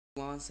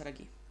¿Cómo avanzar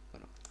aquí?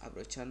 Bueno,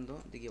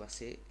 aprovechando de que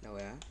pasé la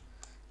weá,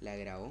 la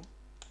grabo.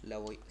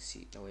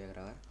 Sí, la voy a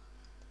grabar.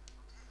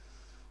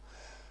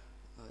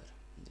 A ver,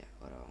 ya,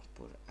 ahora vamos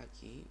por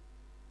aquí.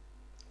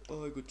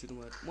 Ay, coche tu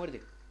madre.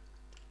 ¡Muerde!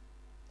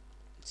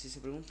 Si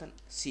se preguntan,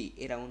 sí,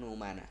 era una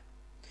humana.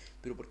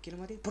 ¿Pero por qué la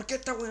maté? Porque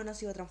esta weona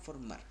se iba a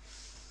transformar.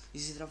 Y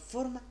si se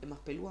transforma, es más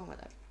peluda a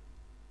matarla.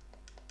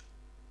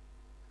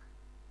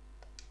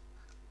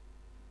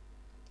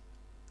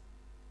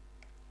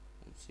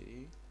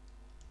 Sí,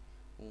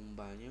 un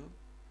baño,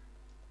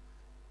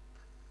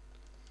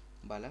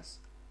 balas,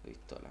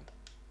 pistola,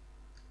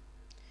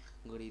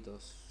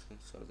 gritos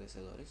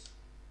ensordecedores,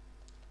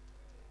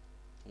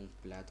 un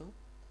plato,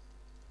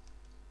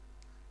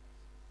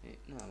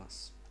 nada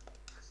más.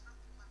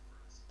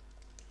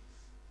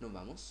 Nos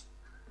vamos.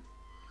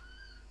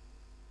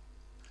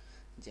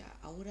 Ya,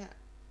 ahora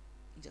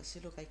ya sé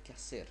lo que hay que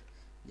hacer,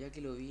 ya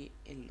que lo vi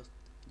en los...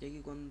 Ya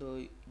que cuando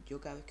yo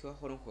cada vez que voy a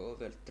jugar un juego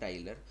veo el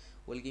trailer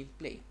o el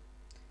gameplay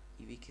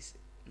y vi que...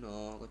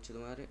 No, concha tu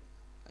madre,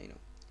 ahí no.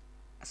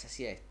 Se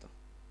hacía esto.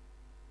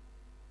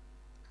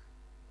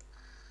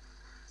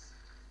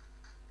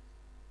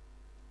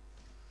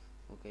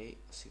 Ok,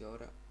 así que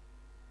ahora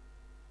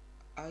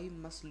hay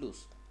más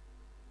luz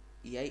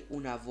y hay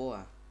una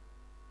boa.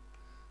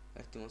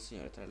 Estimado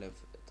señor, tras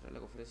la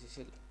conferencia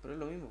inicial, pero es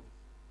lo mismo.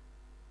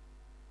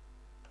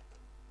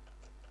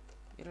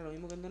 Era lo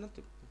mismo que en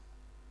delante.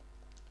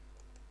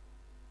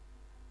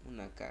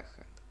 Una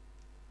caja.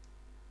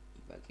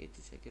 ¿Y para qué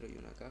chucha quiero yo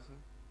una caja?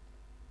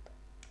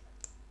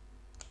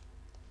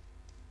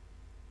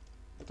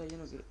 Puta, yo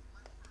no quiero.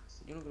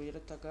 Yo no quiero ir a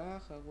esta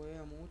caja,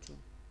 wea, mucho.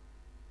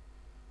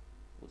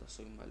 Puta,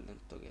 soy más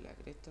lento que la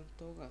cresta en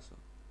todo caso.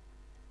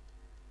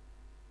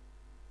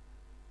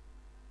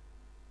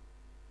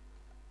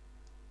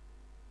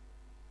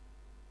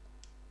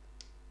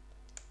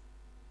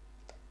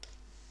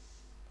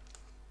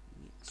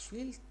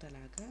 Suelta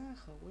la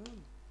caja,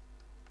 weón.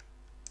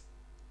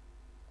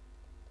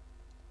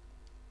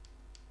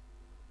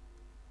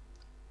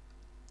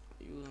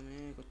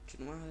 Ayúdame, coche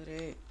tu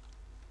madre.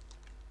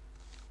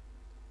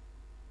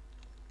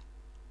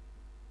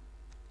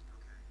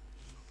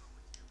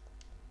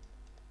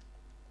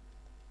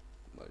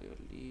 Varios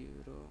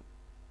libros.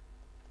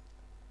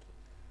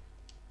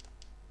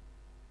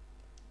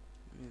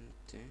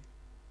 Mente.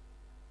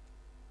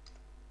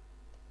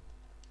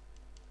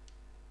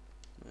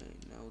 No hay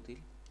nada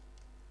útil.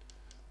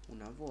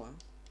 Una boa.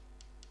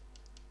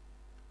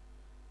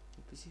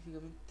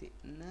 Específicamente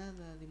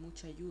nada de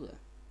mucha ayuda.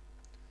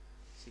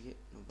 Así que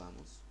nos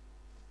vamos.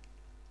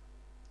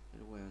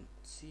 El weón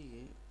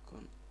sigue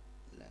con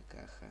la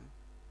caja.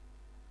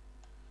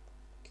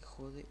 Que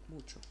jode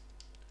mucho.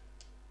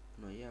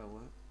 No hay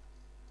agua.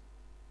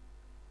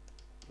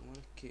 Lo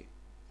malo es que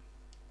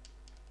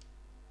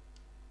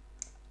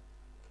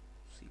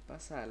si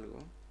pasa algo...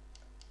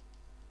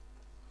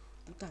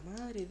 Puta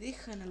madre,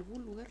 deja en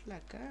algún lugar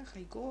la caja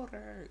y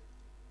corre.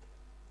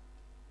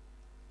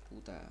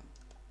 Puta.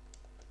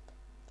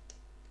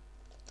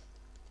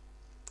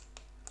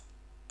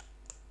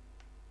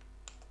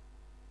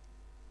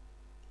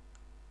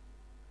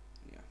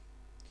 Ya.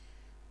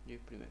 Yo voy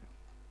primero.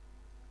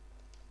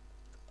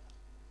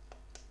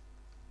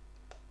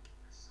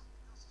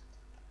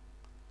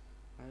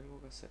 Hay algo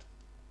que hacer.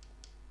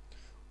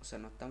 O sea,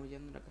 no estamos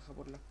yendo a una caja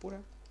por las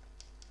puras.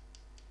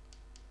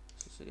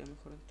 Eso sería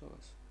mejor en todo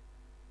caso.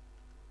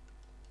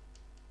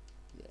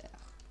 Yeah.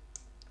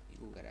 Y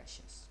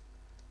cucarachas.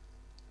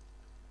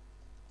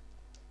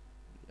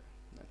 Ya,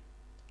 dale.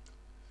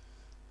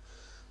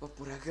 Vamos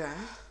por acá.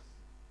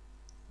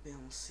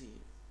 Veamos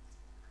si...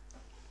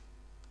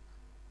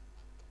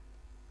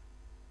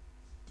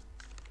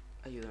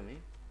 Ayúdame.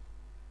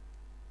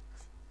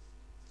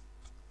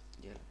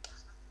 Ya.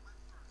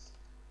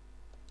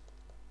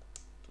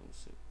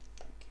 Entonces,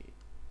 aquí.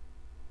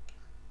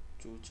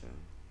 Chucha.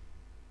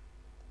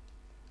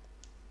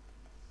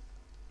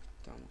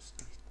 Estamos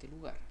en este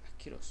lugar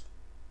asqueroso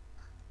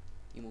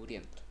y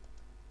mugriento.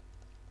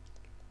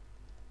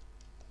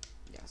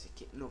 Ya, así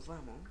que nos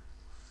vamos.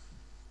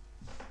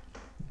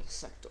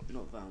 Exacto,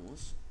 nos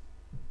vamos.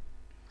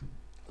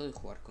 Odio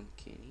jugar con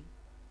Kenny.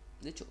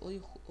 De hecho,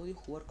 odio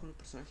jugar con el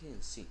personaje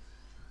en sí.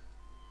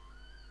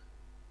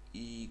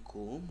 ¿Y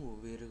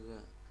cómo,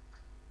 verga?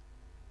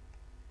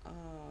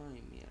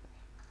 Ay, mierda.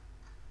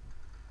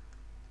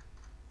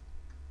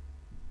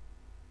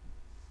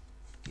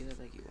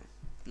 Quédate aquí,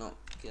 weón. No,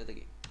 quédate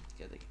aquí.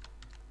 Quédate aquí.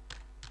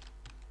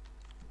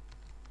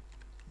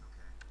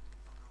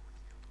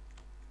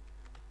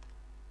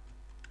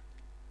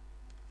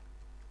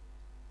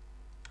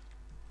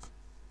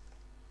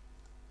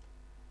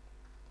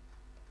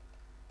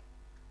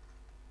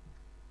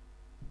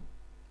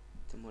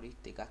 Te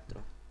moriste,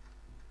 Castro.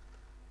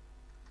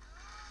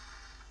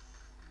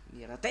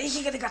 Mierda, te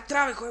dije que te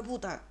castraba, hijo de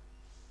puta.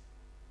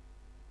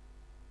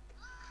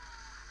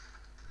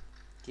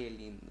 Qué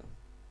lindo.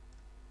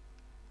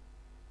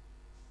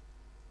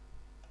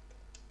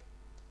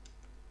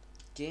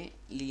 Qué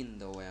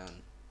lindo,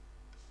 weón.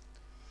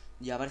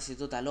 Ya aparece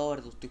Total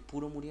Overdose, estoy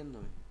puro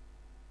muriéndome.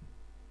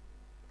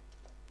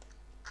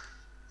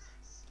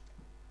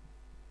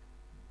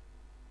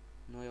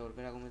 No voy a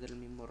volver a cometer el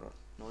mismo error.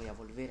 No voy a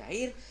volver a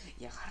ir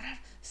y a agarrar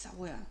esa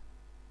wea.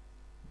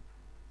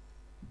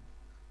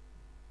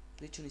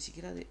 De hecho, ni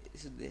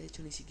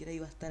siquiera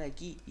iba a estar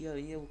aquí. Iba a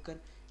venir a buscar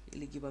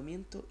el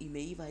equipamiento y me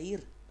iba a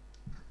ir.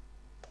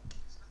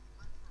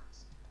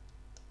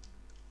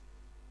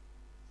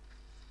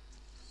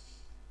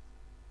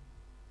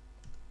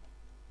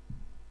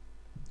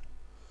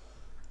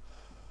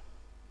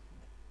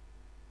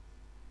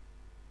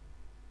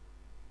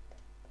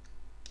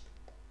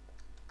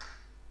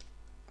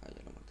 Ah,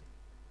 ya lo maté.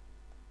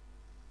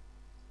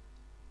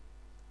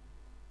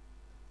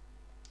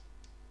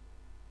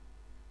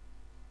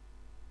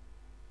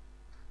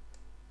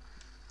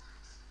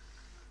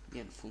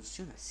 Bien,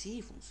 funciona,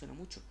 sí, funciona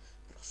mucho.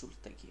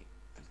 Resulta que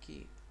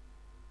aquí...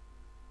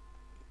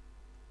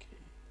 que-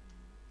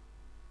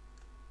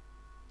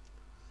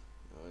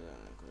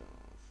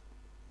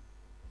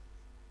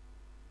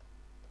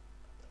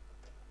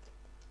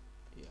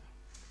 Ya.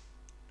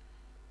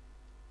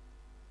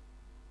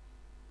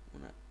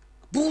 Una...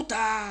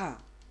 ¡Puta!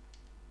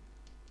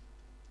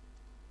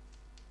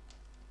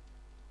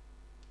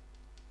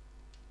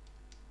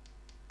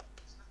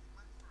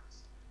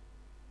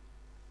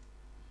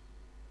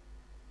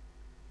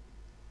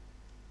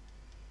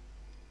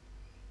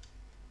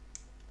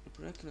 El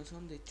problema es que no sé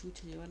dónde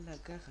chucha llevar la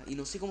caja. Y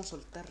no sé cómo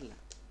soltarla. Ya.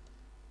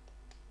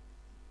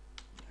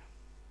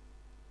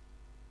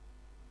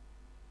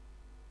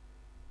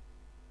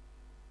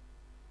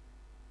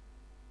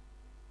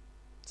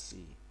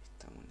 Sí,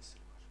 estamos en ese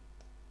lugar.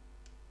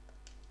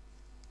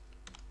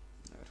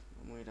 A ver,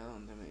 vamos a ir a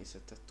donde me dice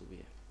esta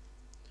estupidez.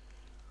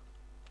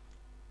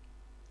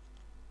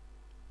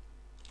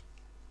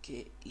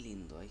 Qué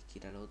lindo, hay que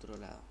ir al otro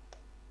lado.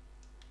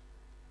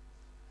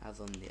 ¿A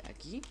dónde?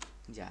 ¿Aquí?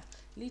 Ya.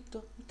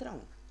 Listo,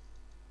 entramos.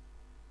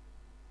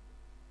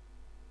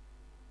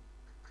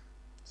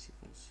 Si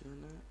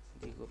funciona,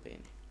 digo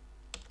pene.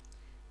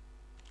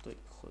 Estoy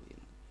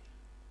jodiendo.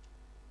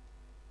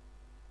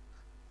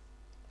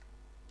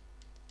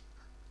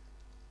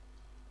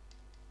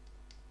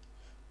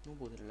 No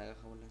puedo tirar la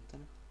caja por la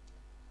ventana.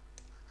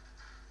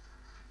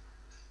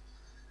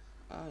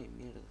 Ay,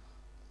 mierda.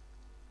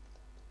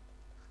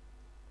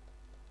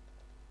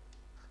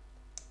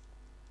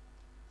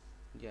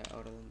 Ya,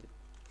 ahora dónde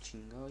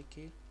chingado hay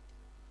que ir.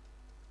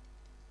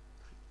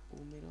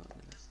 Húmero de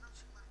la...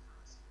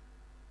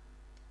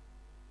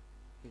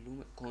 El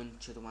húmero...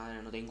 Conche tu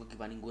madre, no tengo que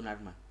para ningún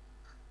arma.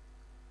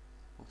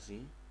 ¿O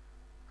sí?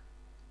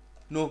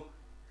 No.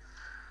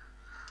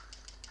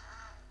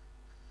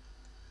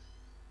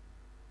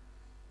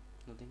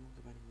 No tengo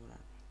que para ningún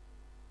arma.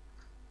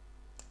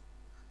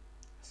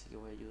 Así que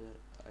voy a ayudar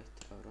a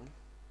este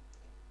cabrón.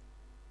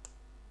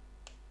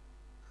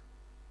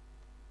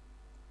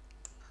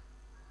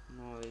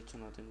 No, de hecho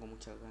no tengo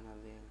muchas ganas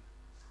de...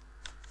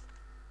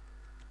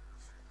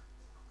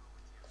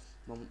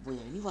 Voy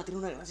a venir, voy a tirar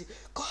una granada así.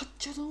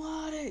 ¡Concha tu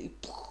madre! Y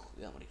 ¡puf!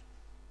 Voy a morir.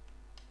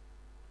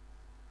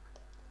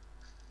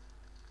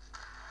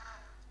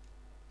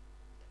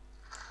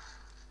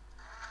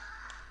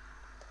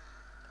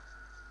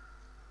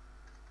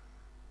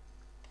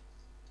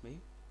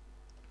 ¿Veis?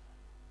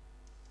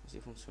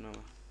 Así funciona más.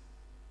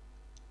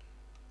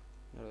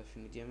 Ahora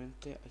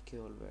definitivamente hay que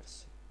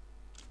devolverse.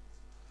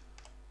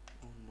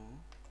 ¿O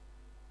no?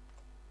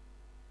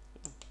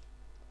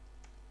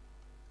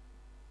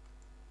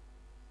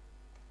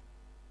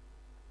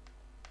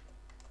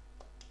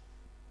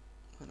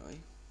 Bueno,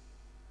 ahí.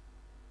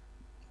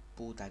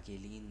 Puta, qué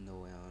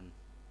lindo, weón.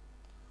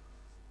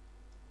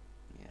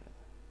 Mierda.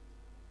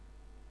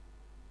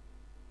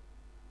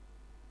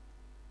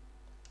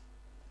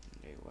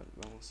 Ya igual,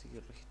 vamos a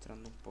seguir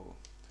registrando un poco.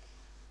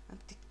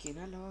 Antes que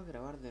nada la voy a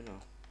grabar de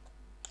nuevo.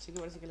 Sí que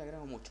parece que la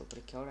grabo mucho,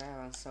 pero es que ahora he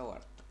avanzado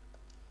harto.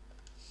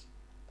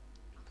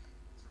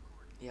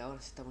 Y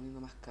ahora se está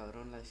poniendo más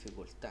cabrón la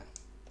dificultad.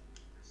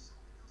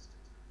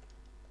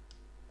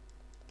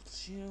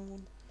 Si no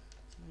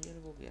hay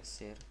algo que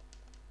hacer,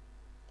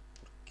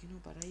 ¿por qué no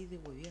paráis de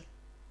huevear?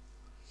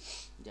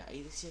 Ya,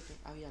 ahí decía que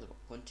había algo.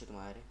 Conche tu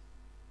madre.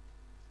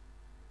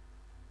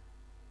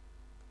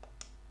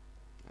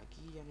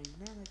 Aquí ya no hay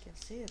nada que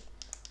hacer.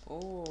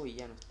 Oh, y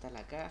ya no está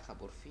la caja,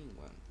 por fin,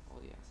 weón.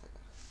 Odio esa caja.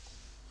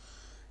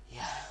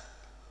 Ya.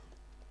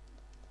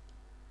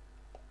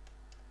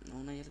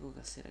 No, no hay algo que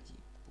hacer aquí.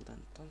 Puta,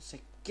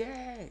 entonces,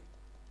 ¿qué?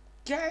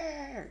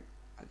 ¿Qué?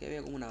 Aquí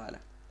había como una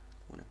bala.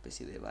 Una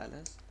especie de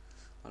balas.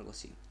 O algo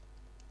así.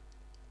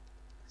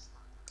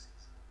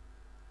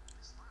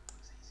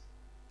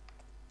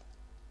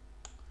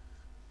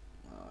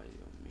 Ay,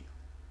 Dios mío.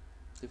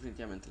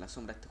 Definitivamente, las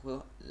sombras de este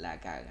juego la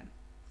cagan.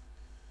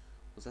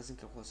 O sea, hacen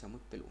que el juego sea muy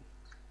peludo.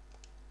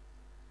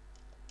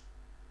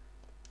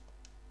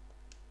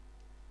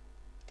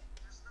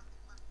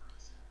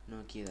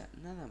 No queda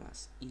nada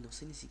más. Y no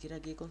sé ni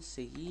siquiera qué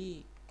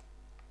conseguí.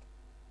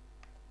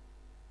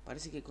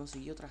 Parece que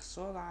conseguí otra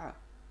soda.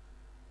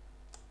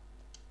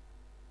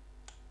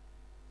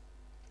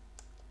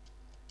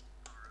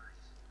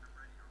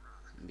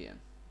 Bien.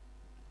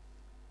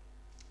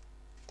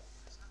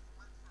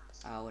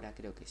 Ahora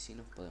creo que sí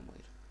nos podemos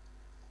ir.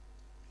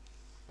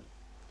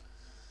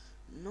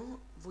 No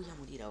voy a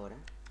morir ahora.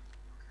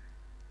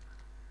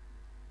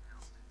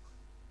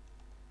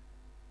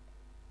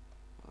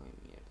 Ay,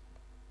 mierda.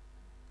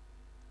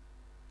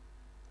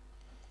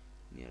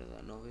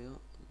 Mierda, no veo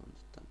dónde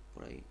están.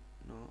 Por ahí.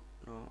 No,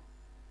 no.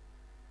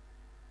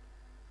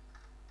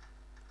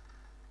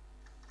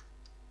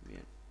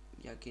 Bien.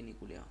 Ya que ni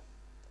culeado.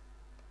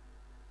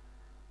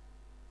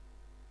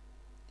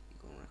 Y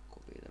con una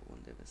escopeta,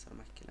 weón, debe pensar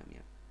más que la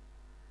mierda.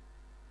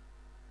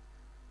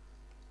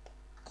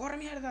 ¡Corre,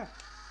 mierda!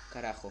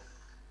 Carajo.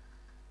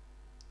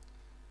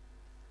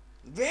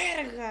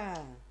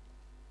 ¡Verga!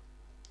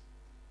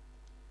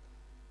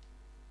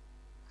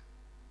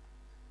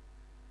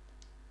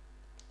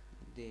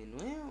 De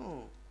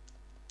nuevo.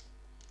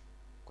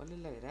 ¿Cuál es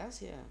la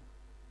gracia?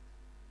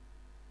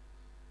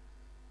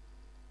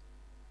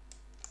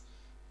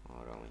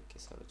 Ahora vamos a que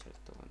desabrochar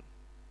esto, bueno.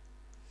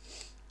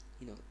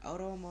 Y no,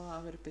 ahora vamos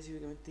a ver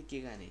específicamente qué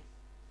gané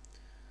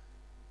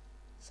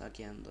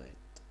saqueando esto.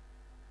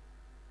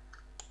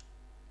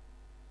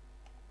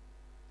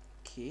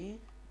 ¿Qué?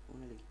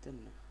 Una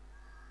linterna.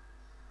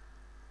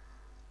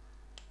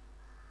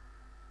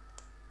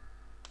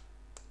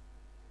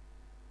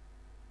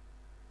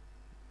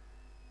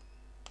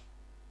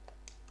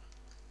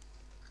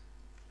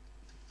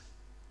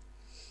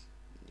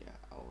 Ya,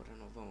 ahora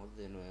nos vamos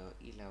de nuevo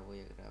y la voy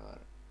a grabar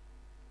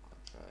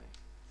otra vez.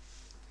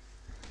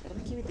 La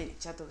verdad es que me tiene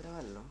chato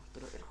grabarlo,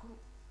 pero el juego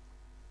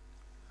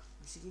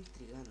me sigue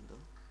intrigando.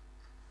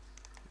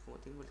 Y como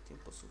tengo el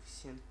tiempo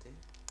suficiente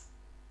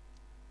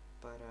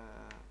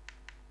para...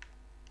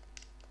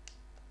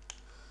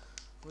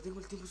 Como tengo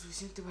el tiempo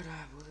suficiente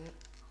para poder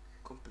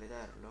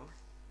completarlo.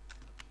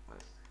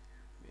 Vale,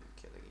 bien,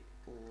 quédate aquí.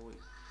 Uy.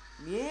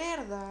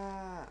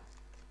 ¡Mierda!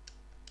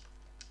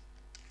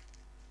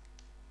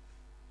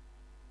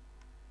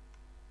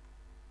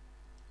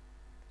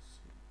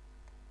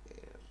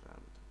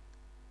 Random.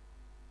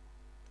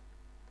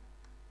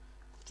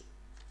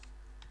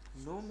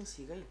 No me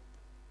sigáis.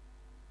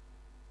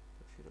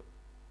 Prefiero...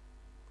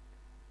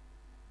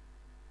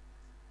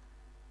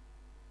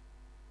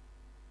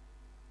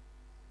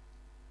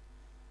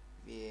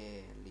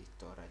 Bien,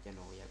 listo, ahora ya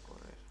no voy a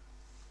correr.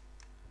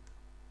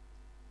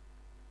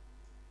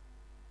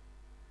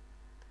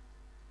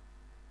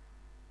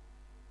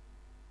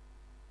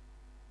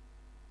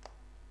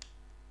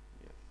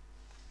 Bien.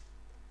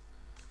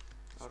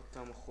 Ahora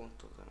estamos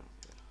juntos, ¿no?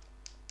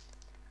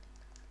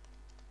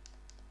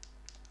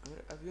 A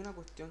ver, había una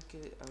cuestión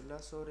que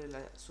hablaba sobre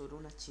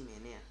una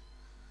chimenea.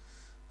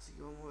 Así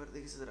que vamos a ver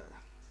de qué se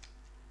trata.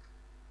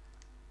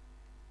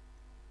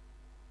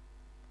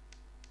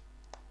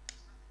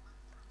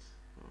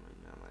 No, no hay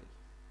nada mal.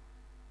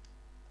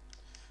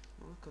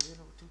 No, es que había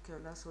una cuestión que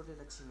hablaba sobre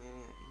la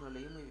chimenea. Y no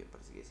leí muy bien,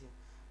 parece que decía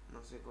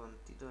no sé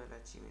cuántito de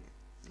la chimenea.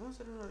 No,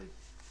 se lo leí.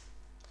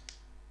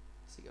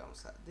 Así que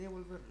vamos a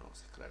devolvernos,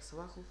 vamos a escalar hacia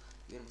abajo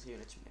y vemos si hay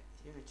una chimenea.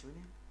 Si hay una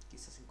chimenea,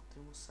 quizás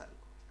encontremos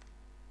algo.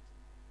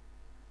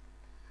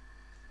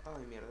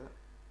 Ay, mierda.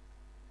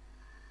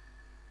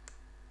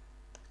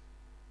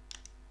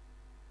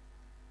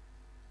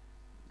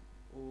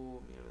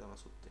 Mierda, me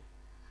asusté.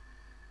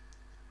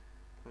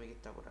 A mí que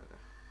está por acá.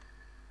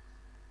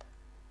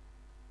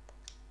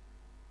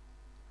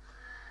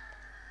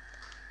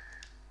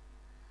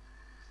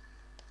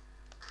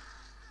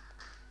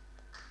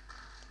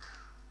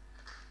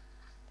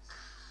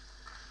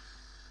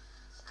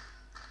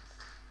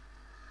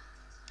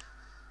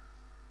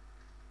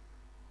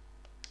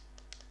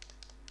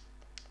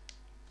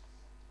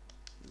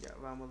 Ya,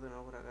 vamos de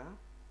nuevo por acá.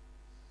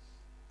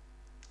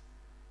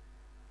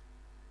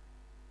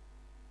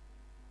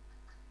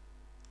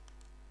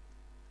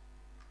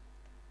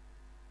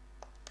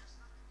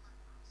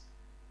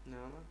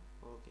 Nada más.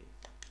 Ok.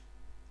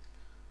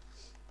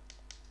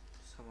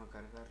 Vamos a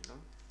cargarlo.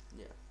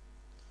 Ya.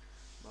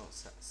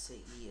 Vamos a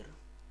seguir. A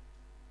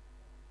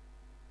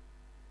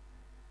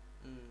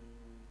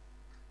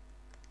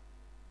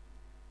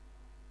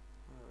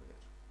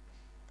ver.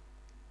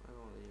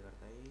 Vamos a llegar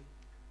de ahí.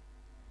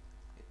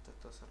 Está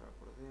todo cerrado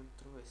por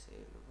dentro.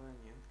 Ese es el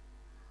baño.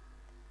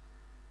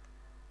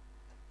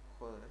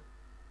 Joder.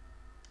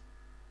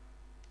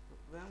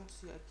 Veamos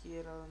si aquí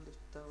era donde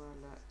estaba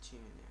la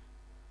chimenea.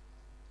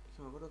 Es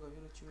que me acuerdo que había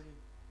una chimenea.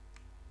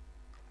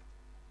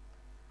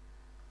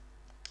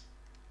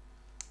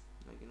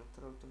 No, aquí no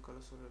está la cuestión que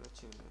habla sobre la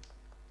chimenea.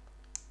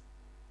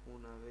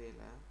 Una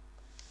vela.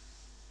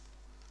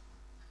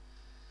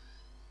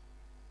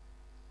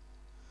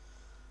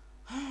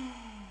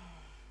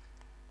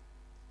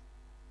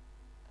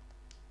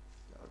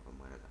 Ya, ahora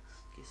vamos a ver acá.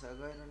 Quizá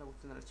acá era la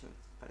cuestión de la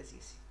chimenea. Parece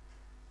que sí.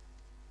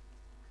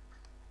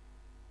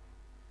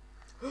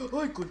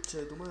 ¡Ay, concha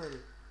de tu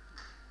madre!